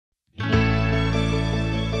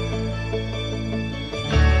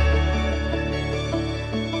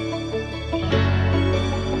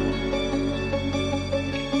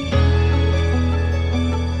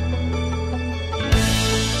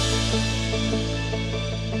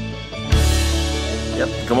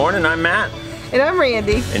Yep. Good morning, I'm Matt. And I'm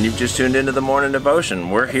Randy. And you've just tuned into the Morning Devotion.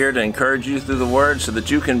 We're here to encourage you through the Word so that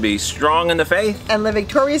you can be strong in the faith. And live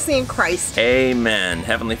victoriously in Christ. Amen.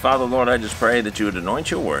 Heavenly Father, Lord, I just pray that you would anoint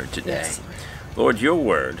your Word today. Yes. Lord, your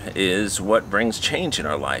Word is what brings change in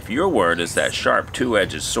our life. Your Word is that sharp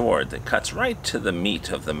two-edged sword that cuts right to the meat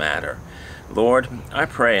of the matter. Lord, I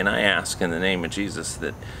pray and I ask in the name of Jesus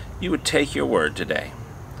that you would take your Word today,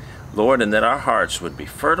 Lord, and that our hearts would be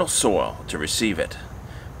fertile soil to receive it.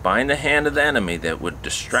 Bind the hand of the enemy that would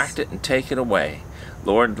distract it and take it away.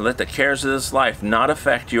 Lord, let the cares of this life not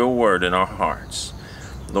affect your word in our hearts.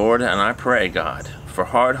 Lord, and I pray, God, for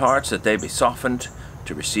hard hearts that they be softened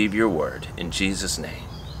to receive your word. In Jesus' name,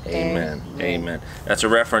 amen. Amen. That's a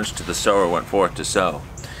reference to the sower went forth to sow.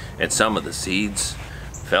 And some of the seeds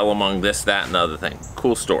fell among this, that, and other thing.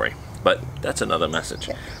 Cool story. But that's another message.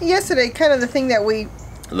 Yesterday, kind of the thing that we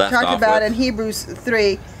talked about in Hebrews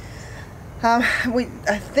 3,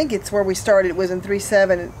 I think it's where we started. It was in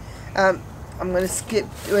 3:7. I'm going to skip.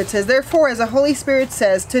 It says, "Therefore, as the Holy Spirit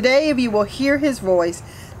says, today if you will hear His voice,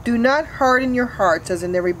 do not harden your hearts as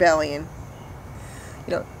in the rebellion."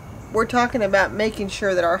 You know, we're talking about making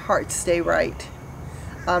sure that our hearts stay right,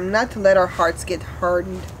 not to let our hearts get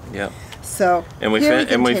hardened. Yeah. So and we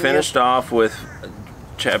finished off with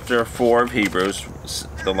chapter 4 of Hebrews,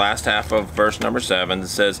 the last half of verse number 7. That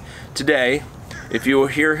says, "Today, if you will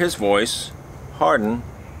hear His voice, harden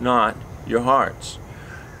not your hearts."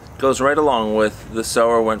 Goes right along with the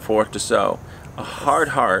sower went forth to sow. A hard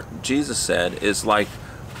heart, Jesus said, is like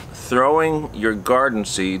throwing your garden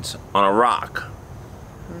seeds on a rock.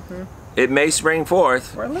 It may spring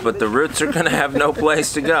forth, but the roots are going to have no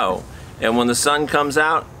place to go. And when the sun comes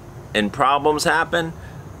out and problems happen,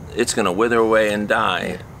 it's going to wither away and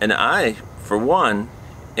die. And I, for one,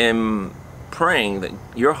 am praying that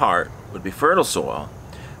your heart would be fertile soil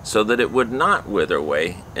so that it would not wither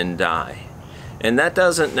away and die. And that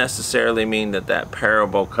doesn't necessarily mean that that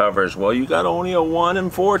parable covers, well, you got only a 1 in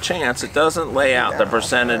 4 chance. It doesn't lay out the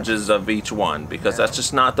percentages of each one, because that's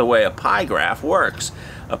just not the way a pie graph works.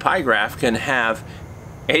 A pie graph can have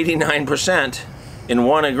 89% in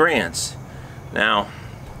one agreement. Now,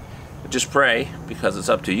 just pray, because it's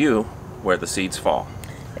up to you where the seeds fall.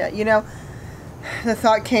 Yeah, you know, the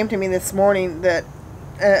thought came to me this morning that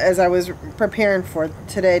as I was preparing for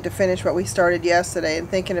today to finish what we started yesterday and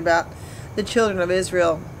thinking about the children of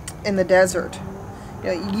Israel in the desert.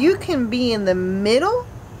 You know, you can be in the middle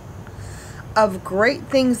of great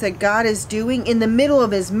things that God is doing, in the middle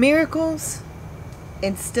of His miracles,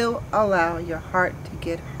 and still allow your heart to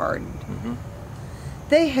get hardened.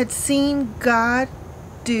 They had seen God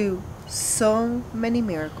do so many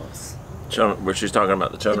miracles. Where she's talking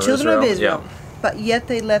about the children of Israel. Yeah. But yet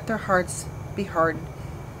they let their hearts be hardened.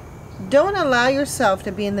 Don't allow yourself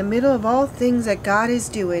to be in the middle of all things that God is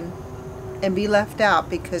doing and be left out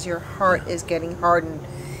because your heart is getting hardened.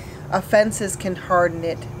 Offenses can harden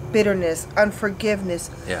it. Bitterness, unforgiveness.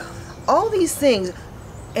 Yeah. All these things.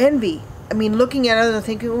 Envy. I mean, looking at others and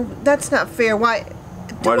thinking, oh, that's not fair. Why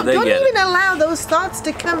do they don't even allow those thoughts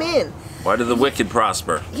to come in. Why do the wicked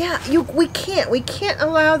prosper? Yeah, we can't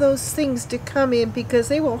allow those things to come in, because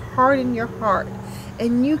they will harden your heart.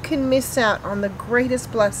 And you can miss out on the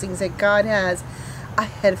greatest blessings that God has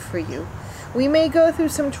ahead for you. We may go through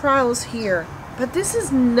some trials here, but this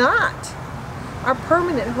is not our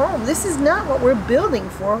permanent home. This is not what we're building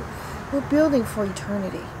for. We're building for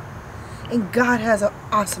eternity. And God has an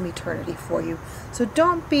awesome eternity for you. So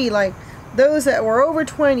don't be like those that were over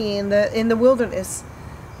 20 in the wilderness,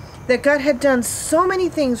 that God had done so many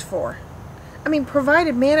things for. I mean,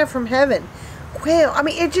 provided manna from heaven, quail. I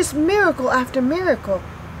mean, it's just miracle after miracle.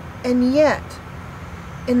 And yet,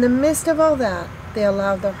 in the midst of all that, they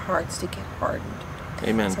allowed their hearts to get hardened.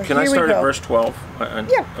 Amen. So Can I start at verse 12?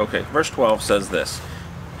 Yeah. Okay, verse 12 says this.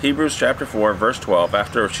 Hebrews chapter 4, verse 12,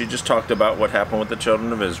 after she just talked about what happened with the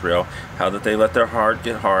children of Israel, how that they let their heart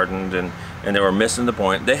get hardened and they were missing the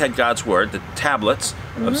point. They had God's word, the tablets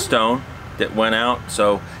of stone that went out.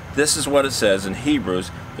 So this is what it says in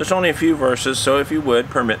Hebrews. There's only a few verses, so if you would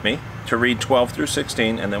permit me to read 12 through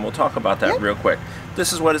 16, and then we'll talk about that real quick.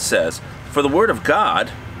 This is what it says. "For the word of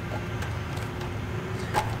God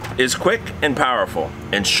is quick and powerful,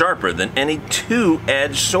 and sharper than any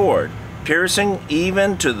two-edged sword, piercing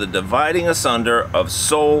even to the dividing asunder of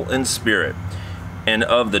soul and spirit, and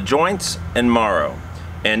of the joints and marrow,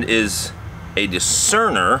 and is a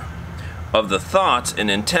discerner of the thoughts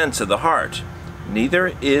and intents of the heart.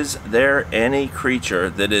 Neither is there any creature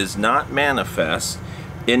that is not manifest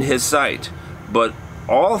in His sight, but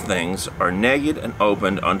all things are naked and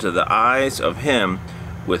opened unto the eyes of him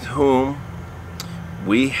with whom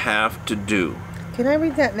we have to do. Can I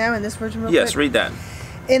read that now in this version real Yes, quick? read that.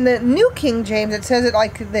 In the New King James, it says it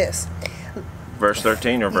like this. Verse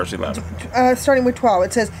 13 or verse 11? Starting with 12,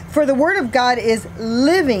 it says, "For the word of God is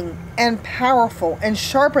living and powerful and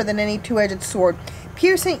sharper than any two-edged sword,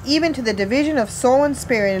 piercing even to the division of soul and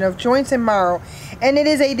spirit and of joints and marrow, and it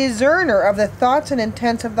is a discerner of the thoughts and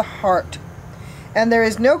intents of the heart. And there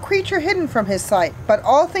is no creature hidden from his sight, but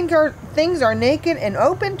all things are naked and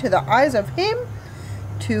open to the eyes of him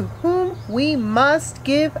to whom we must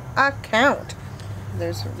give account."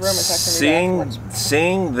 There's Romans.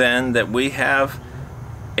 Seeing then that we have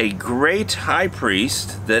a great high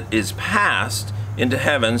priest that is passed into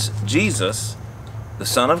heavens, Jesus, the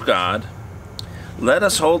Son of God, let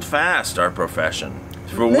us hold fast our profession.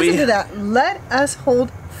 Listen to that. Let us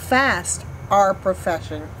hold fast our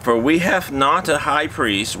profession. For we have not a high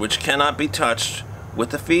priest which cannot be touched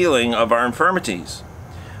with the feeling of our infirmities,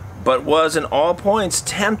 but was in all points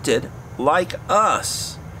tempted like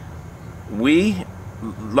us,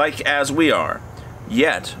 as we are,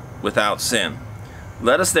 yet without sin.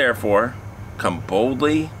 Let us therefore come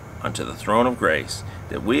boldly unto the throne of grace,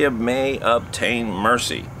 that we may obtain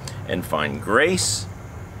mercy and find grace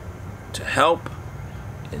to help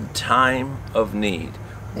in time of need.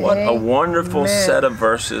 What a wonderful set of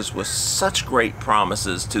verses with such great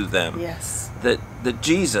promises to them. Yes. That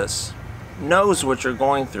Jesus knows what you're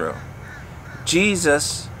going through.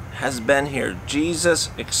 Jesus has been here. Jesus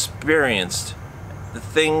experienced the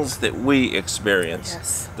things that we experience.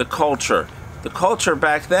 Yes. The culture. The culture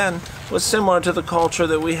back then was similar to the culture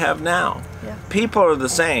that we have now. Yeah. People are the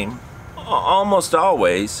same, almost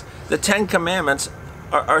always. The Ten Commandments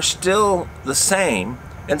are still the same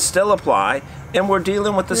and still apply, and we're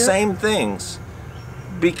dealing with the same things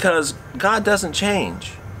because God doesn't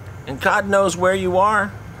change. And God knows where you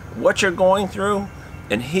are, what you're going through,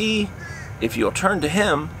 and He, if you'll turn to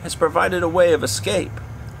Him, has provided a way of escape.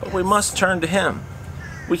 But we must turn to Him.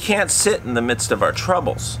 We can't sit in the midst of our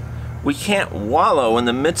troubles. We can't wallow in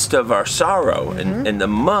the midst of our sorrow and in the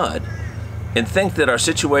mud and think that our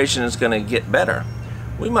situation is going to get better.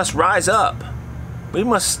 We must rise up. We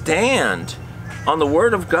must stand on the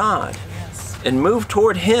Word of God and move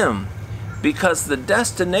toward Him, because the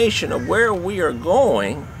destination of where we are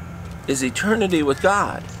going is eternity with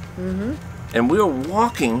God. And we are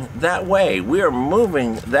walking that way. We are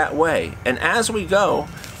moving that way. And as we go,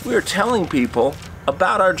 we are telling people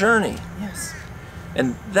about our journey. Yes.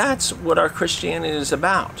 And that's what our Christianity is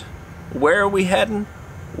about. Where are we heading?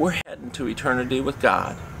 We're heading to eternity with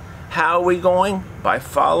God. How are we going? By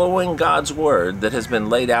following God's Word that has been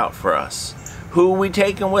laid out for us. Who are we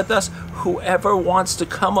taking with us? Whoever wants to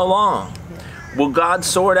come along. Will God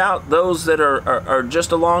sort out those that are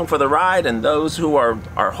just along for the ride and those who are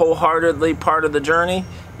wholeheartedly part of the journey?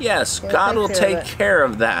 Yes, God will take care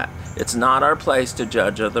of that. It's not our place to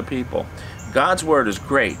judge other people. God's Word is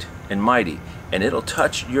great and mighty, and it'll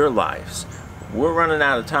touch your lives. We're running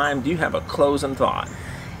out of time. Do you have a closing thought?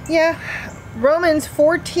 Yeah. Romans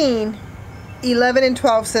 14, 11 and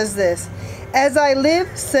 12 says this: "As I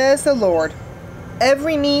live, says the Lord,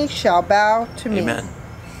 every knee shall bow to me. Amen.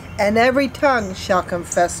 And every tongue shall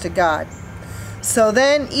confess to God. So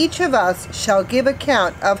then each of us shall give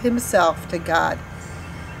account of himself to God."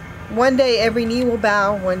 One day every knee will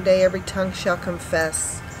bow. One day every tongue shall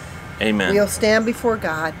confess. Amen. We'll stand before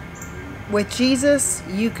God. With Jesus,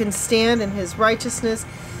 you can stand in His righteousness,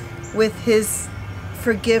 with His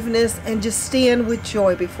forgiveness, and just stand with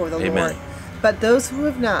joy before the Lord. But those who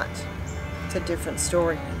have not, it's a different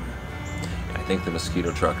story. I think the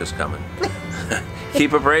mosquito truck is coming.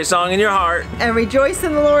 Keep a praise song in your heart. And rejoice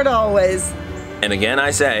in the Lord always. And again I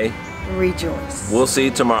say, rejoice. We'll see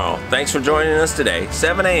you tomorrow. Thanks for joining us today,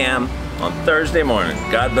 7 a.m. on Thursday morning.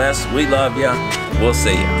 God bless. We love you. We'll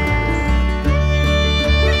see you.